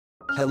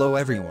Hello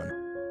everyone.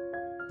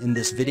 In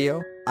this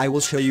video, I will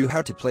show you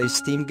how to play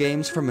Steam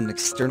games from an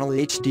external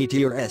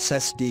HDD or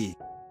SSD.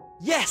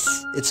 Yes!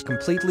 It's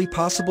completely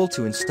possible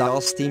to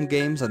install Steam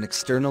games on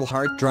external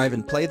hard drive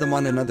and play them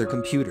on another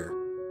computer.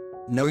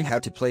 Knowing how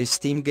to play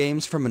Steam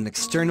games from an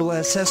external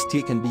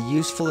SSD can be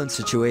useful in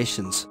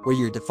situations where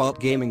your default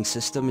gaming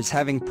system is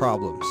having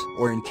problems,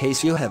 or in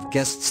case you have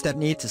guests that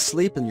need to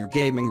sleep in your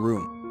gaming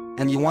room,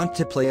 and you want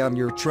to play on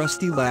your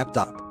trusty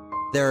laptop.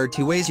 There are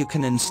two ways you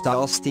can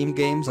install Steam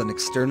games on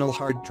external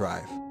hard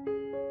drive.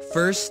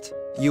 First,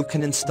 you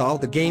can install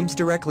the games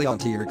directly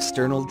onto your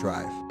external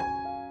drive.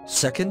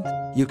 Second,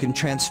 you can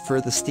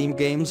transfer the Steam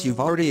games you've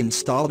already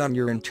installed on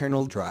your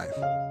internal drive.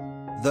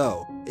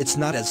 Though, it's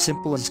not as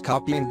simple as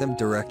copying them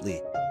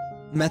directly.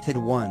 Method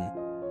 1.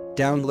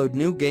 Download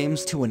new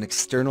games to an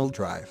external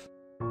drive.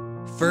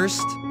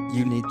 First,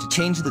 you need to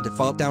change the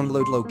default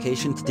download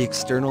location to the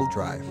external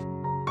drive.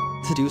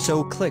 To do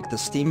so, click the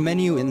Steam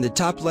menu in the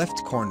top left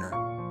corner.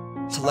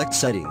 Select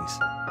Settings.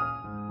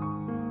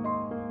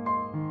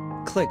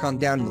 Click on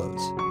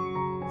Downloads.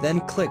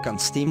 Then click on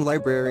Steam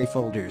Library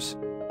Folders.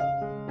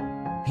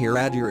 Here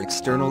add your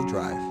external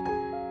drive.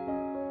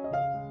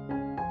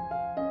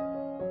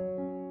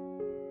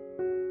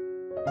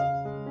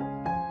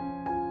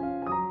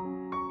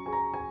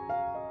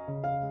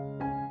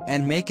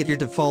 And make it your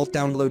default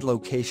download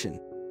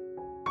location.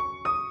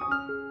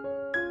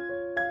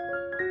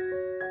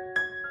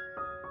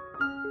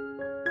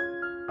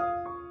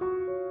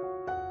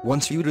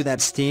 Once you do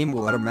that, Steam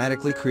will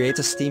automatically create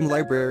a Steam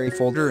library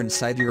folder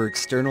inside your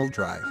external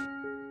drive.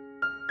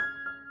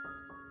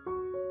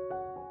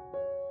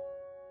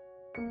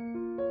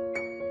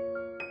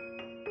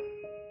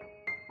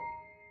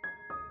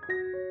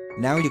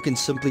 Now you can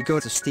simply go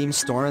to Steam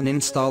Store and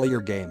install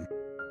your game.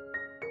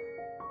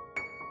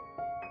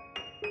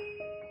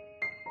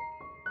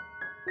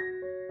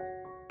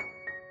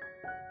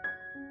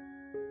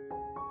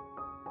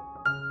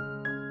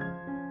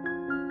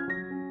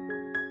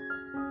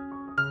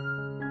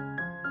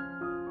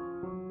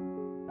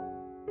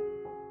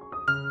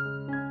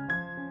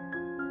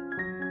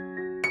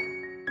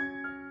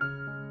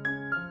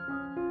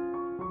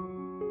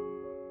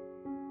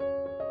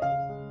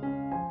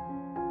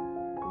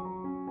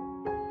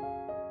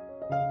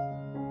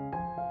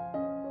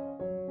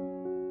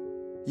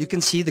 You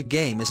can see the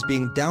game is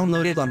being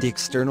downloaded on the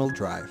external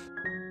drive.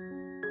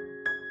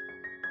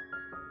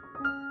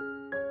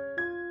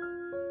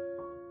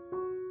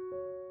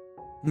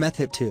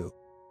 Method 2.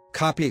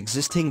 Copy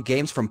existing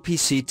games from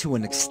PC to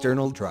an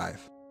external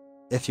drive.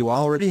 If you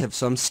already have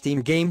some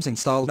Steam games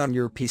installed on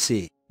your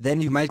PC, then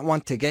you might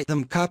want to get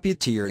them copied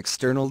to your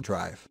external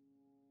drive.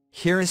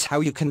 Here is how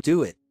you can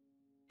do it.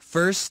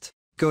 First,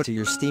 go to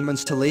your Steam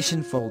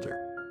installation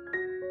folder.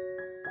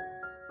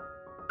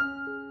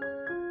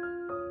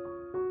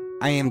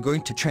 I am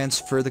going to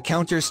transfer the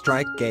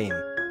Counter-Strike game.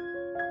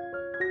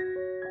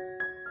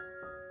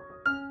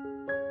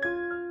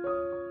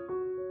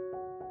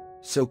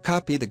 So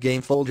copy the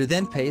game folder,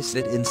 then paste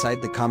it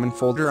inside the common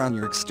folder on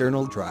your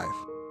external drive.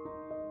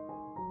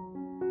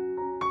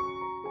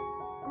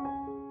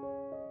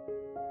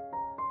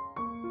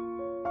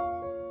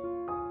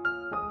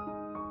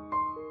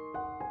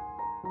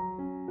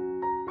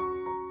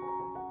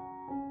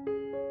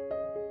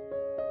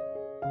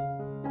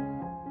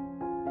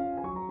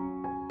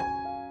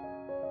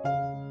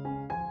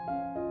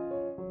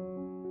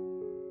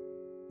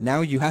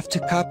 Now you have to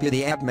copy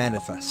the app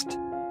manifest,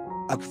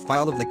 a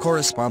file of the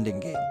corresponding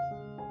game.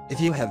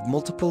 If you have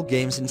multiple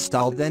games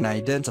installed, then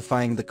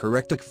identifying the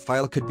correct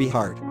file could be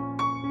hard.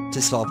 To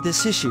solve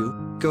this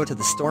issue, go to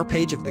the store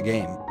page of the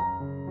game.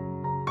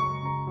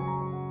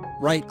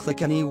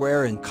 Right-click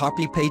anywhere and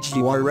copy page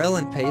URL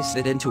and paste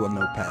it into a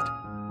notepad.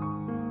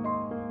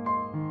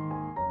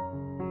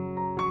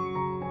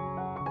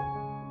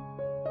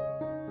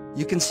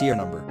 You can see your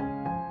number.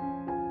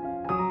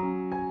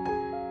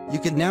 You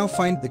can now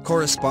find the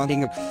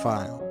corresponding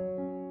file.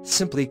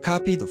 Simply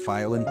copy the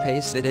file and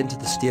paste it into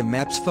the Steam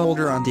Apps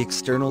folder on the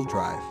external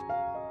drive.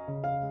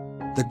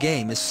 The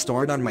game is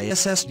stored on my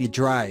SSD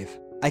drive.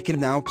 I can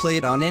now play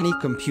it on any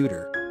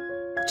computer.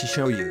 To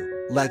show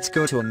you, let's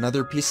go to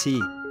another PC.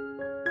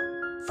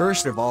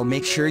 First of all,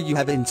 make sure you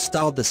have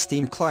installed the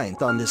Steam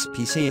client on this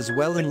PC as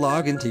well and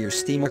log into your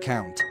Steam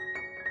account.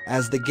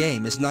 As the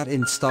game is not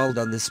installed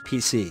on this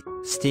PC,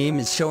 Steam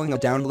is showing a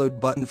download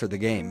button for the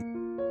game.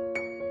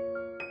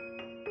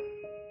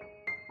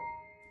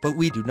 But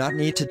we do not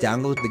need to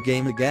download the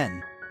game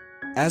again,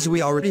 as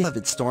we already have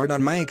it stored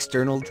on my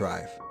external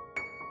drive.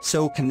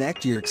 So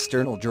connect your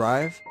external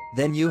drive,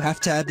 then you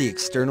have to add the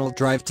external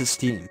drive to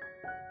Steam.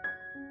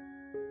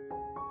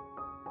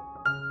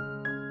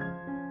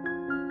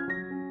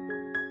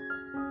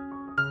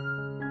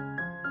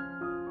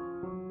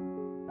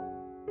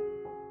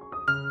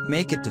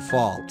 Make it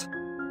default.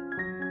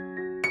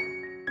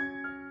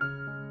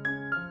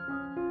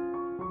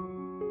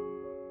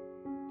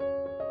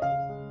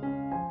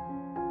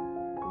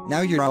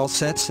 Now you're all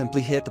set.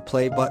 Simply hit the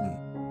play button.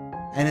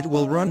 and it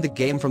will run the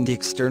game from the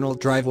external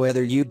drive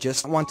whether you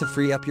just want to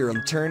free up your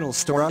internal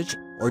storage,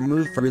 or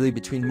move freely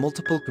between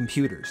multiple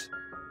computers.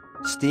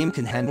 Steam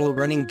can handle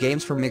running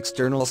games from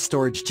external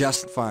storage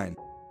just fine.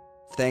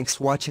 Thanks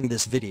for watching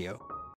this video.